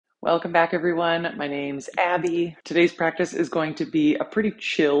Welcome back, everyone. My name's Abby. Today's practice is going to be a pretty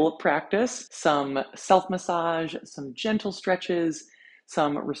chill practice. Some self-massage, some gentle stretches,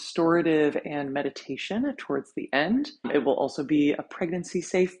 some restorative and meditation towards the end. It will also be a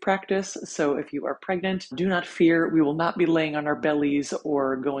pregnancy-safe practice. So if you are pregnant, do not fear. We will not be laying on our bellies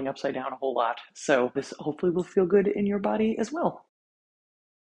or going upside down a whole lot. So this hopefully will feel good in your body as well.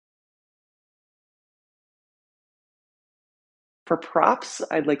 For props,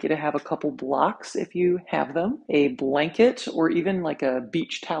 I'd like you to have a couple blocks if you have them. A blanket or even like a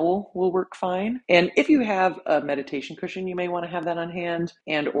beach towel will work fine. And if you have a meditation cushion, you may want to have that on hand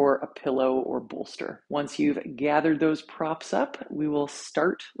and or a pillow or bolster. Once you've gathered those props up, we will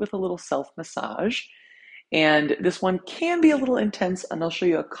start with a little self-massage. And this one can be a little intense, and I'll show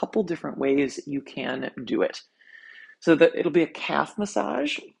you a couple different ways you can do it. So that it'll be a calf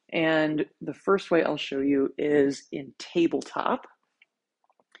massage. And the first way I'll show you is in tabletop.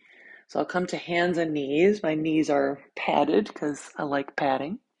 So I'll come to hands and knees. My knees are padded because I like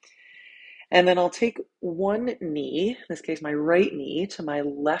padding. And then I'll take one knee, in this case my right knee, to my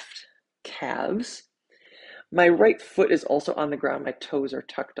left calves. My right foot is also on the ground. My toes are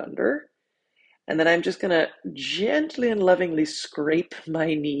tucked under. And then I'm just going to gently and lovingly scrape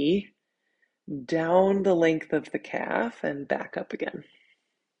my knee down the length of the calf and back up again.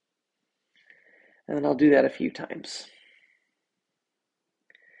 And then I'll do that a few times.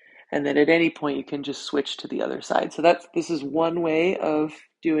 And then at any point you can just switch to the other side. So this is one way of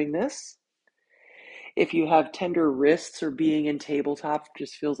doing this. If you have tender wrists or being in tabletop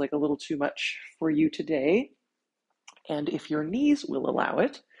just feels like a little too much for you today, and if your knees will allow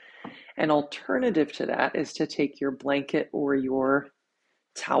it, an alternative to that is to take your blanket or your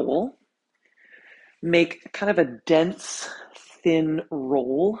towel, make kind of a dense, thin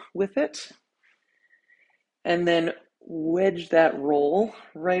roll with it, and then wedge that roll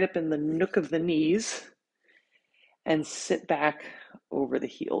right up in the nook of the knees and sit back over the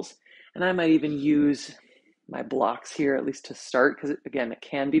heels. And I might even use my blocks here, at least to start, because again, it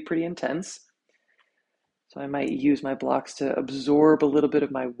can be pretty intense. So I might use my blocks to absorb a little bit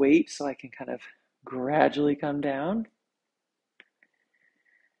of my weight so I can kind of gradually come down.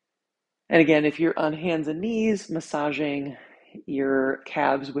 And again, if you're on hands and knees, massaging your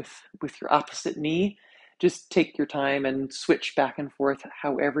calves with your opposite knee, just take your time and switch back and forth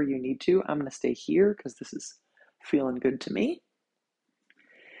however you need to. I'm going to stay here because this is feeling good to me.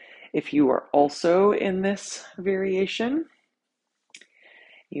 If you are also in this variation,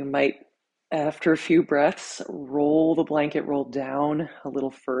 you might, after a few breaths, roll the blanket roll down a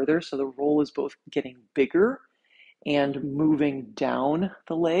little further. So the roll is both getting bigger and moving down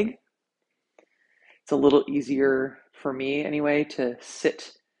the leg. It's a little easier for me anyway to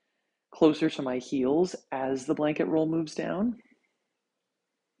sit closer to my heels as the blanket roll moves down.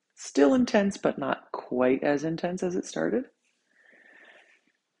 Still intense, but not quite as intense as it started.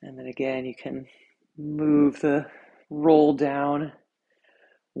 And then again, you can move the roll down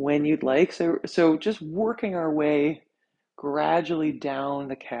when you'd like. So just working our way gradually down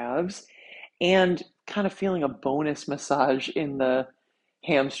the calves and kind of feeling a bonus massage in the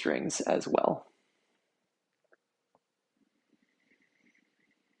hamstrings as well.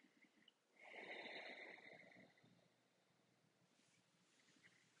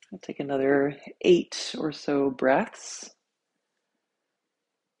 I'll take another 8 or so breaths,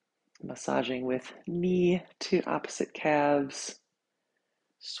 massaging with knee to opposite calves,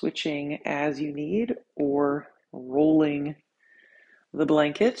 switching as you need, or rolling the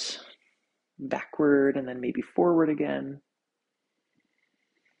blanket backward and then maybe forward again.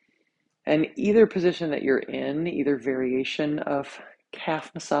 And either position that you're in, either variation of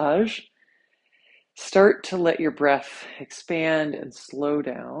calf massage, start to let your breath expand and slow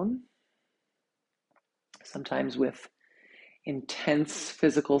down. Sometimes with intense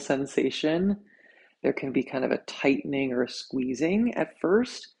physical sensation, there can be kind of a tightening or a squeezing at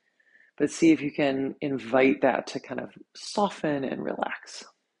first, but see if you can invite that to kind of soften and relax.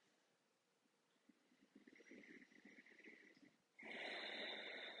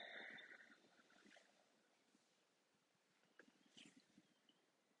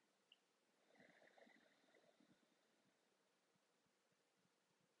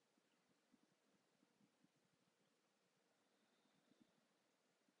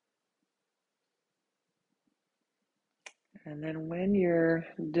 And then when you're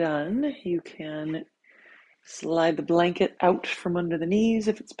done, you can slide the blanket out from under the knees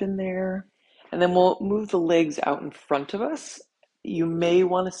if it's been there. And then we'll move the legs out in front of us. You may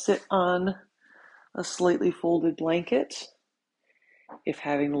want to sit on a slightly folded blanket if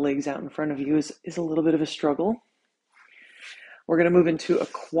having the legs out in front of you is a little bit of a struggle. We're going to move into a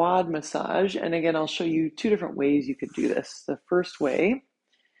quad massage. And again, I'll show you two different ways you could do this. The first way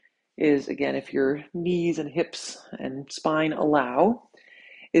is, again, if your knees and hips and spine allow,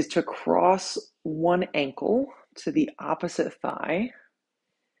 is to cross one ankle to the opposite thigh.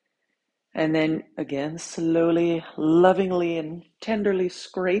 And then again, slowly, lovingly, and tenderly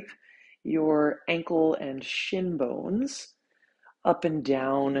scrape your ankle and shin bones up and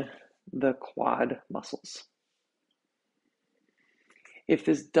down the quad muscles. If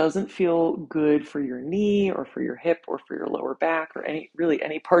this doesn't feel good for your knee or for your hip or for your lower back or really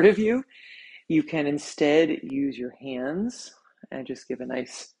any part of you, you can instead use your hands and just give a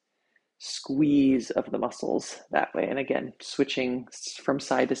nice squeeze of the muscles that way. And again, switching from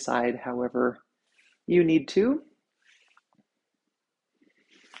side to side however you need to.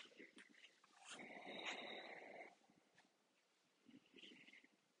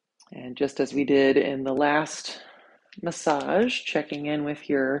 And just as we did in the last massage, checking in with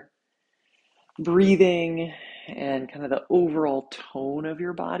your breathing and kind of the overall tone of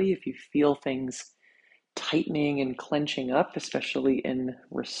your body. If you feel things tightening and clenching up, especially in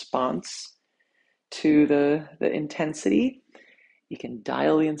response to the intensity, you can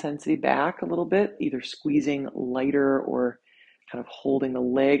dial the intensity back a little bit, either squeezing lighter or kind of holding the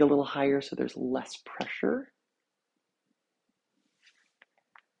leg a little higher so there's less pressure.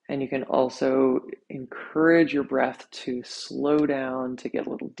 And you can also encourage your breath to slow down, to get a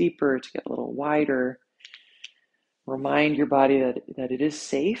little deeper, to get a little wider. Remind your body that it is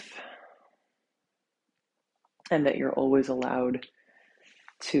safe and that you're always allowed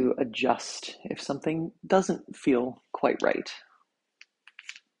to adjust if something doesn't feel quite right.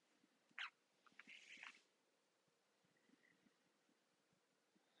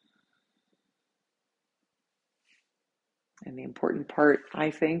 And the important part, I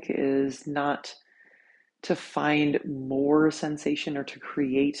think, is not to find more sensation or to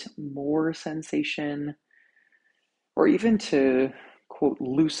create more sensation or even to, quote,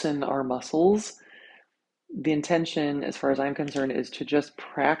 loosen our muscles. The intention, as far as I'm concerned, is to just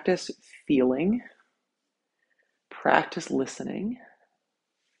practice feeling, practice listening,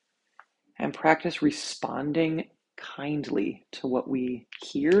 and practice responding kindly to what we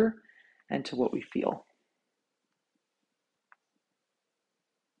hear and to what we feel.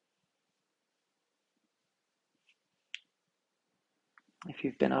 If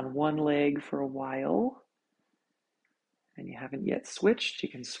you've been on one leg for a while and you haven't yet switched, you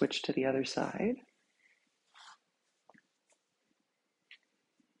can switch to the other side.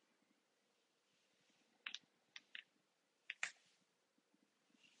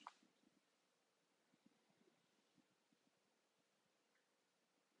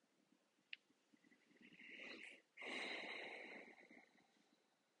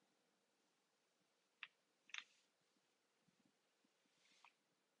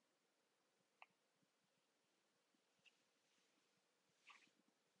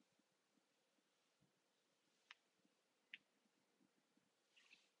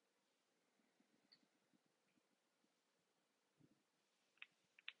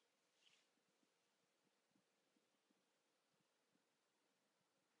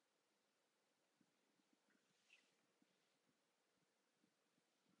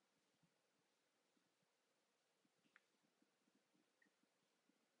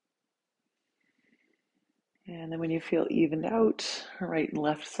 And then when you feel evened out, right and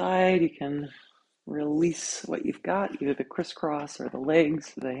left side, you can release what you've got, either the crisscross or the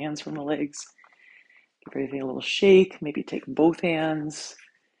legs, the hands from the legs. Give everything a little shake, maybe take both hands,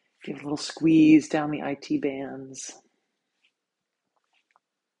 give a little squeeze down the IT bands.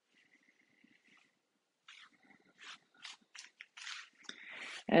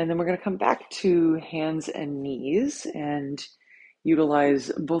 And then we're going to come back to hands and knees and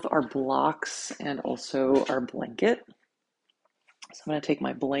utilize both our blocks and also our blanket. So I'm going to take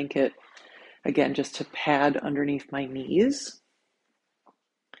my blanket, again, just to pad underneath my knees,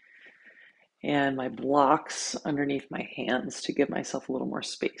 and my blocks underneath my hands to give myself a little more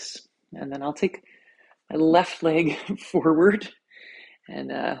space. And then I'll take my left leg forward.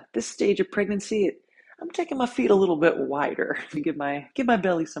 And this stage of pregnancy, I'm taking my feet a little bit wider to give my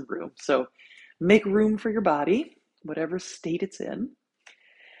belly some room. So make room for your body, whatever state it's in.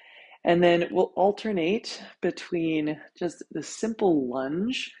 And then we'll alternate between just the simple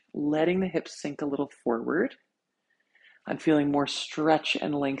lunge, letting the hips sink a little forward. I'm feeling more stretch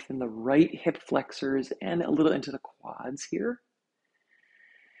and length in the right hip flexors and a little into the quads here.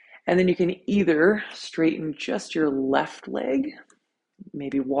 And then you can either straighten just your left leg,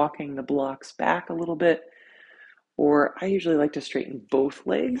 maybe walking the blocks back a little bit, or I usually like to straighten both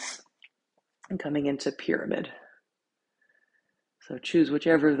legs and coming into pyramid. So choose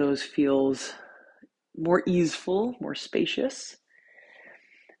whichever of those feels more easeful, more spacious.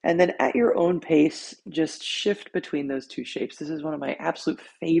 And then at your own pace, just shift between those two shapes. This is one of my absolute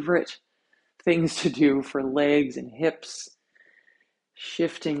favorite things to do for legs and hips.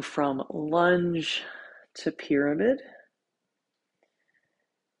 Shifting from lunge to pyramid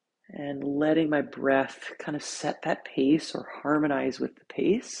and letting my breath kind of set that pace or harmonize with the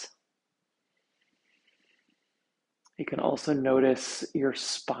pace. You can also notice your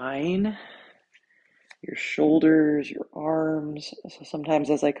spine, your shoulders, your arms. So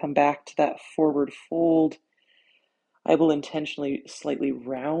sometimes as I come back to that forward fold, I will intentionally slightly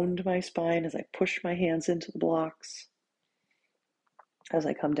round my spine as I push my hands into the blocks. As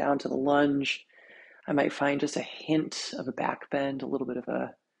I come down to the lunge, I might find just a hint of a back bend, a little bit of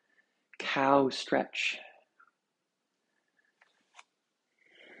a cow stretch.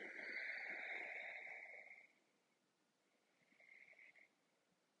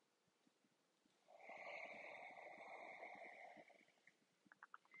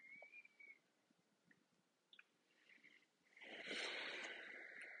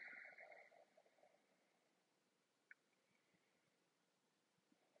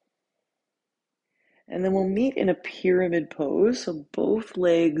 And then we'll meet in a pyramid pose, so both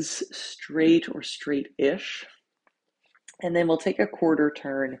legs straight or straight-ish. And then we'll take a quarter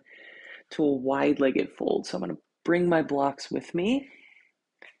turn to a wide-legged fold. So I'm going to bring my blocks with me.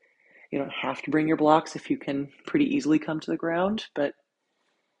 You don't have to bring your blocks if you can pretty easily come to the ground, but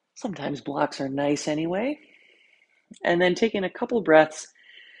sometimes blocks are nice anyway. And then taking a couple breaths,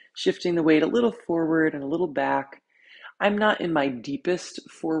 shifting the weight a little forward and a little back. I'm not in my deepest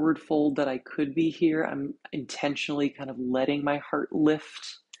forward fold that I could be here. I'm intentionally kind of letting my heart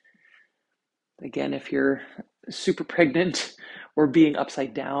lift. Again, if you're super pregnant or being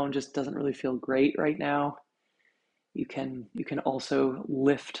upside down just doesn't really feel great right now, you can also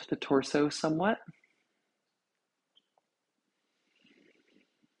lift the torso somewhat.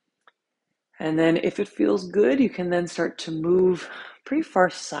 And then if it feels good, you can then start to move pretty far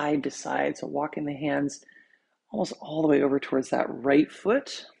side to side. So walking the hands almost all the way over towards that right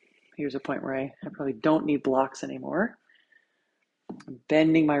foot. Here's a point where I probably don't need blocks anymore. I'm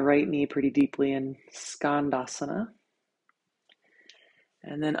bending my right knee pretty deeply in Skandasana.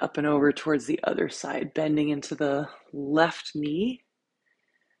 And then up and over towards the other side, bending into the left knee.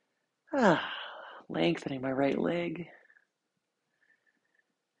 Lengthening my right leg.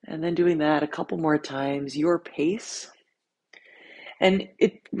 And then doing that a couple more times, your pace. And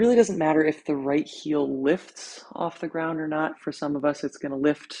it really doesn't matter if the right heel lifts off the ground or not. For some of us, it's going to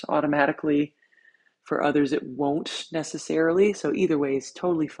lift automatically. For others, it won't necessarily. So either way is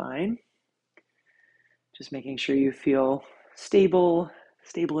totally fine. Just making sure you feel stable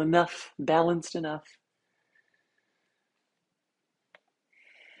enough, balanced enough.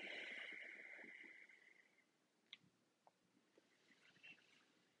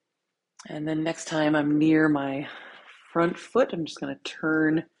 And then next time I'm near my front foot, I'm just going to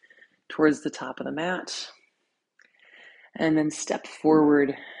turn towards the top of the mat. And then step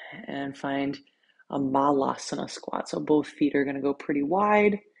forward and find a malasana squat. So both feet are going to go pretty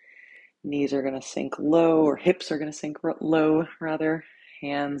wide. Knees are going to sink low, or hips are going to sink low, rather.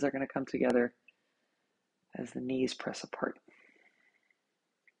 Hands are going to come together as the knees press apart.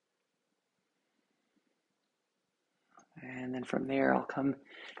 And then from there, I'll come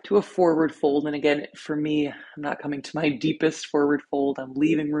to a forward fold. And again, for me, I'm not coming to my deepest forward fold. I'm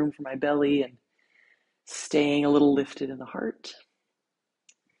leaving room for my belly and staying a little lifted in the heart.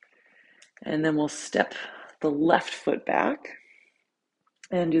 And then we'll step the left foot back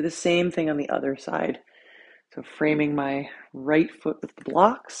and do the same thing on the other side. So framing my right foot with the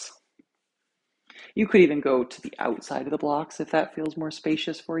blocks. You could even go to the outside of the blocks if that feels more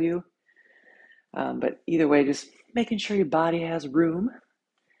spacious for you. But either way, just making sure your body has room.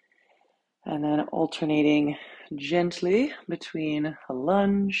 And then alternating gently between a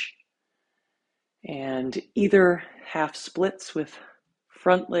lunge and either half splits with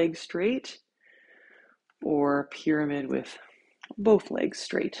front leg straight or pyramid with both legs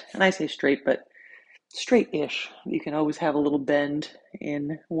straight. And I say straight, but straight-ish. You can always have a little bend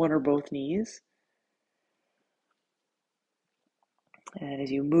in one or both knees. And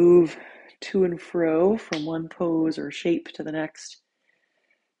as you move to and fro from one pose or shape to the next,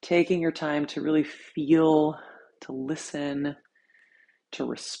 taking your time to really feel, to listen, to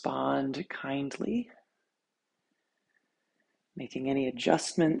respond kindly, making any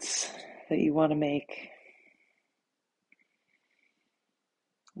adjustments that you want to make,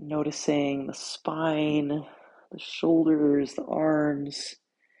 noticing the spine, the shoulders, the arms,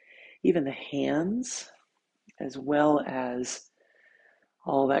 even the hands, as well as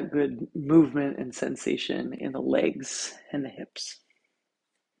all that good movement and sensation in the legs and the hips.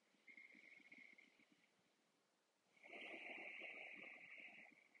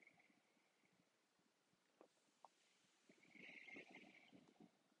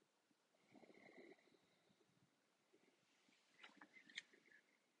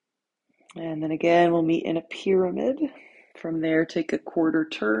 And then again, we'll meet in a pyramid. From there, take a quarter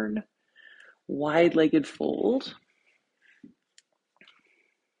turn, wide-legged fold.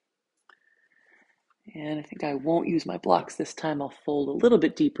 And I think I won't use my blocks this time. I'll fold a little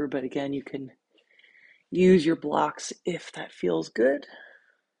bit deeper, but again, you can use your blocks if that feels good.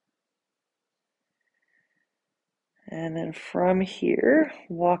 And then from here,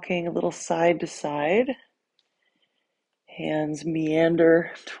 walking a little side to side, hands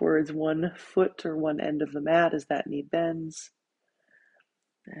meander towards one foot or one end of the mat as that knee bends.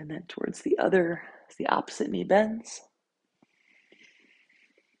 And then towards the other as the opposite knee bends.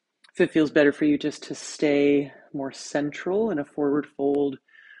 If it feels better for you just to stay more central in a forward fold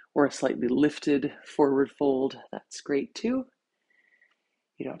or a slightly lifted forward fold, that's great too.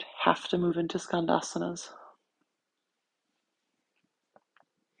 You don't have to move into Skandhasanas.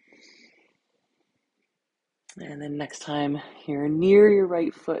 And then next time you're near your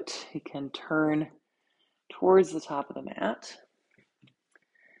right foot, you can turn towards the top of the mat.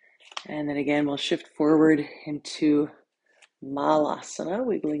 And then again, we'll shift forward into Malasana,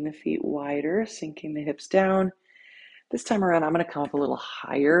 wiggling the feet wider, sinking the hips down. This time around, I'm going to come up a little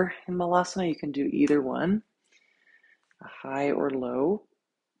higher in Malasana. You can do either one, a high or low.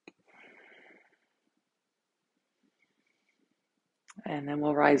 And then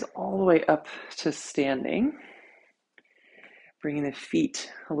we'll rise all the way up to standing, bringing the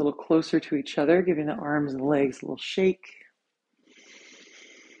feet a little closer to each other, giving the arms and legs a little shake.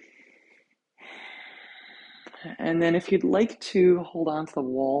 And then if you'd like to hold on to the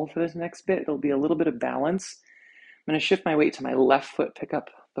wall for this next bit, it'll be a little bit of balance. I'm going to shift my weight to my left foot, pick up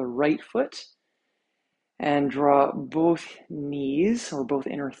the right foot, and draw both knees or both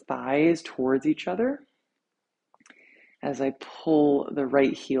inner thighs towards each other as I pull the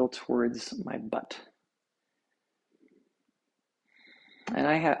right heel towards my butt. And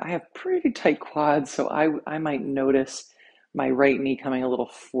I have pretty tight quads, so I might notice my right knee coming a little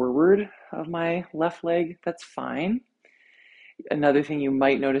forward of my left leg. That's fine. Another thing you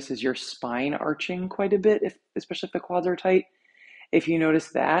might notice is your spine arching quite a bit, especially if the quads are tight. If you notice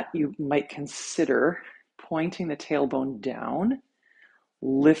that, you might consider pointing the tailbone down,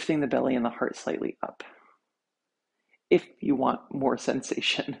 lifting the belly and the heart slightly up, if you want more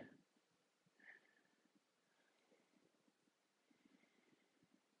sensation.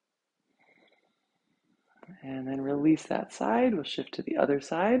 And then release that side. We'll shift to the other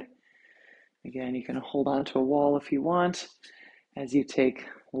side. Again, you can hold on to a wall if you want as you take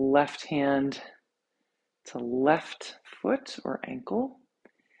left hand to left foot or ankle.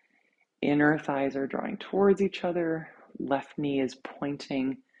 Inner thighs are drawing towards each other. Left knee is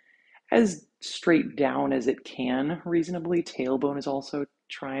pointing as straight down as it can reasonably. Tailbone is also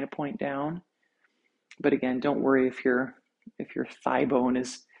trying to point down. But again, don't worry if your thigh bone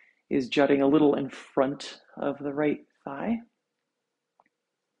is jutting a little in front of the right thigh.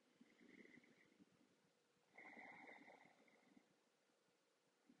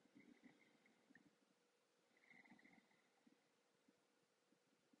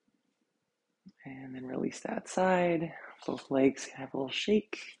 And then release that side. Both legs can have a little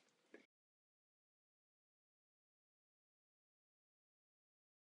shake.